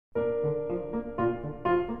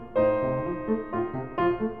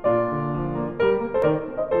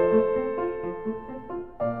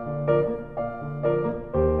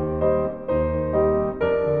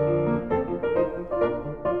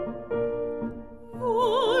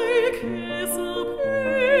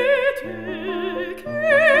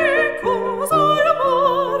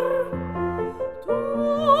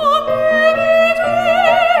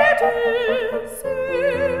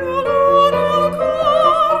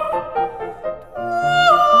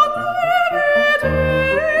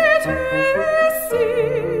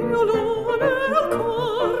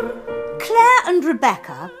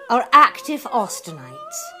Rebecca are active Austenites.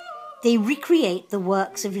 They recreate the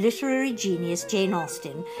works of literary genius Jane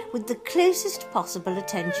Austen with the closest possible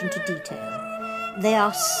attention to detail. They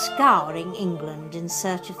are scouring England in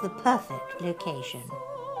search of the perfect location.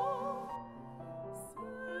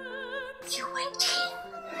 You wait here.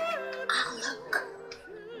 I'll look.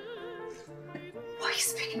 Why are you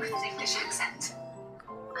speaking with an English accent?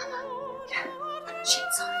 Yeah.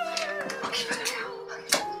 Shit, sorry. I'll keep it down.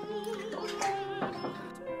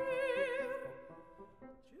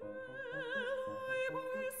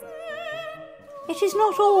 It is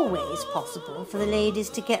not always possible for the ladies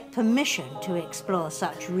to get permission to explore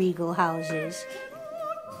such regal houses.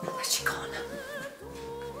 Where's she gone?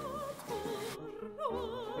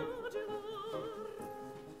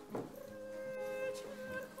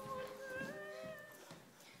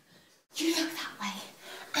 You look that way,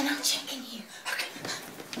 and I'll check in you. Okay.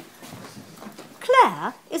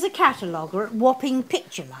 Clare is a cataloguer at Wapping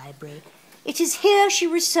Picture Library. It is here she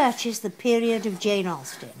researches the period of Jane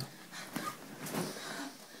Austen.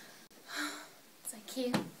 Thank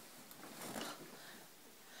you.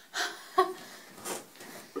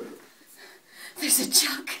 There's a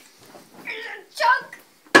jug. There's a jug.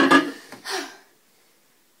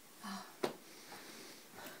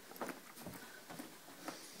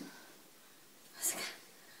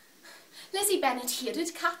 Lizzie Bennet here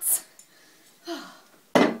did cats.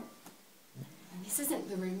 This isn't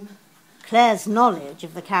the room. Clare's knowledge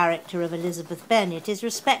of the character of Elizabeth Bennet is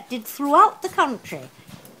respected throughout the country,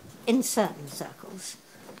 in certain circles.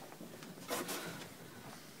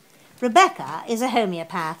 Rebecca is a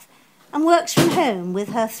homeopath and works from home with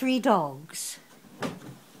her 3 dogs.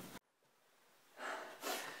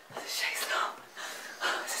 She's not.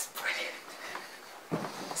 Oh, this is brilliant.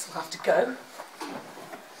 This will have to go.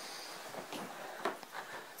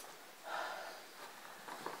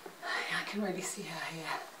 I can really see her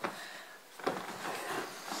here.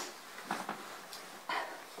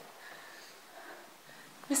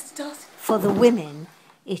 Mr. Darcy. For the women,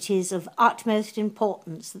 it is of utmost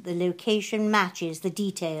importance that the location matches the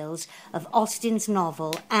details of Austen's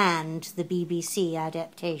novel and the BBC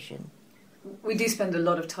adaptation. We do spend a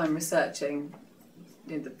lot of time researching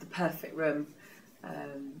the perfect room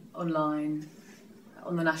online,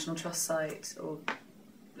 on the National Trust site, or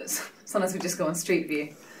sometimes we just go on Street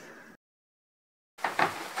View.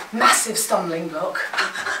 Massive stumbling block.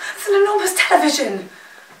 It's an enormous television.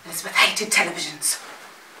 Elizabeth hated televisions.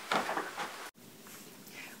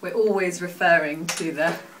 We're always referring to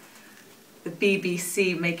the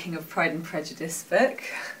BBC Making of Pride and Prejudice book.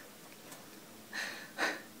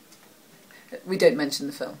 We don't mention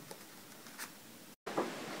the film.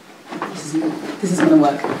 This isn't going to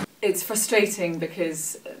work. It's frustrating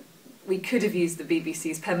because we could have used the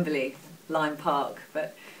BBC's Pemberley Lime Park,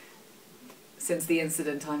 but since the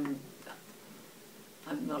incident, I'm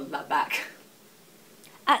not allowed back.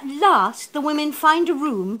 At last, the women find a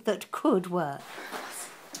room that could work.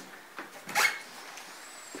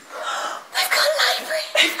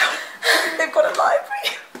 They've got a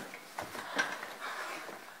library.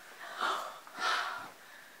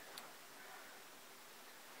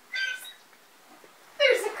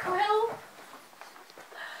 There's a quill.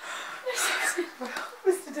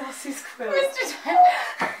 Mr. Darcy's quill. It's perfect.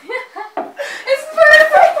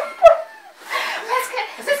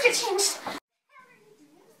 Let's get changed.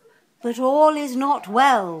 But all is not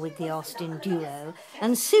well with the Austen duo,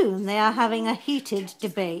 and soon they are having a heated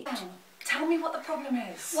debate. Tell me what the problem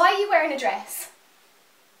is. Why are you wearing a dress?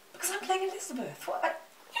 Because I'm playing Elizabeth. What?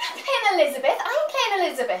 You're not playing Elizabeth. I'm playing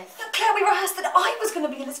Elizabeth. No, Claire, we rehearsed that I was going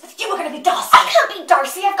to be Elizabeth. You were going to be Darcy. I can't be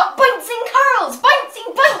Darcy. I've got bouncing curls.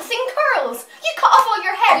 Bouncing curls. You cut off all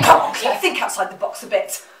your hair. Oh, come on, Claire. Think outside the box a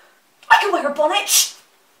bit. I can wear a bonnet.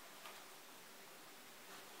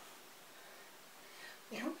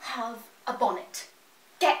 We don't have a bonnet.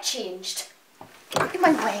 Get changed. Get out of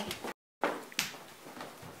my way.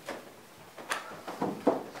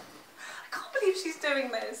 She's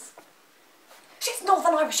doing this. She's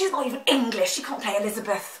Northern Irish, she's not even English, she can't play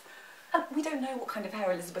Elizabeth. And we don't know what kind of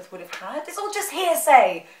hair Elizabeth would have had. It's all just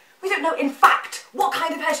hearsay. We don't know, in fact, what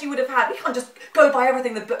kind of hair she would have had. We can't just go by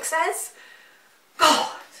everything the book says. God.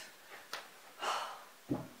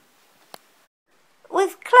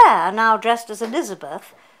 With Clare now dressed as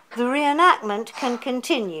Elizabeth, The reenactment can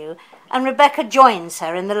continue, and Rebecca joins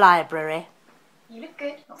her in the library. You look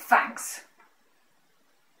good. Oh, thanks.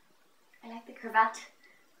 I like the cravat.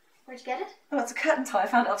 Where'd you get it? Oh, it's a curtain tie. I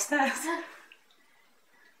found it upstairs.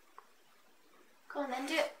 Go on then,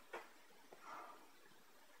 do it.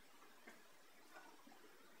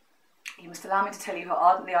 You must allow me to tell you how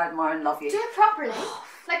ardently I admire and love you. Do it properly.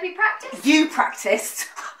 Like we practiced. You practiced.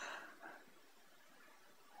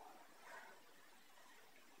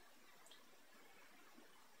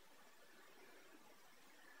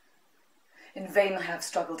 In vain I have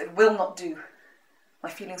struggled. It will not do. My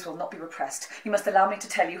feelings will not be repressed. You must allow me to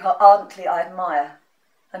tell you how ardently I admire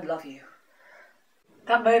and love you.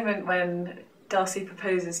 That moment when Darcy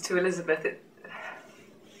proposes to Elizabeth,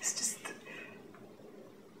 it's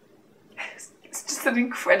just an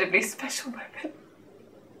incredibly special moment.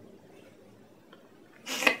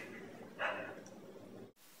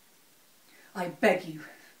 I beg you,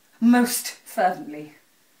 most fervently,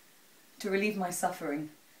 to relieve my suffering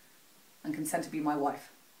and consent to be my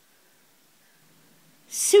wife.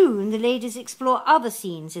 Soon the ladies explore other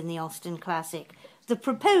scenes in the Austen classic, the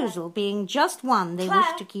proposal being just one they wish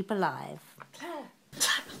to keep alive. Claire.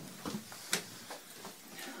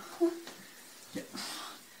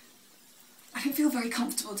 I don't feel very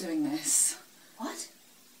comfortable doing this. What?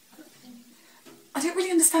 I don't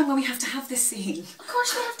really understand why we have to have this scene. Of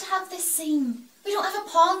course we have to have this scene. We don't have a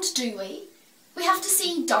pond, do we? We have to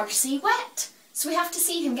see Darcy wet, so we have to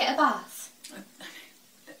see him get a bath.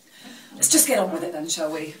 Let's just get on with it then,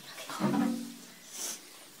 shall we?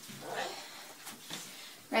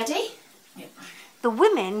 Ready? Yeah. The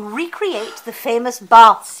women recreate the famous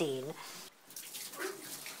bath scene.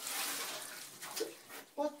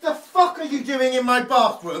 What the fuck are you doing in my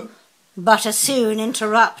bathroom? But are soon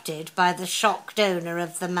interrupted by the shocked owner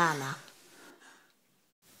of the manor.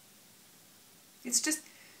 It's just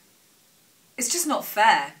not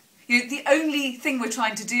fair. You know, the only thing we're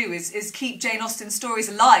trying to do is keep Jane Austen's stories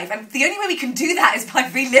alive, and the only way we can do that is by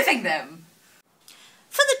reliving them.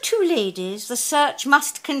 For the two ladies, the search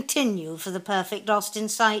must continue for the perfect Austen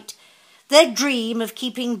site. Their dream of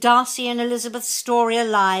keeping Darcy and Elizabeth's story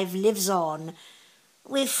alive lives on.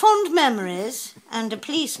 With fond memories and a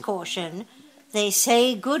police caution, they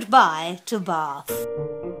say goodbye to Bath.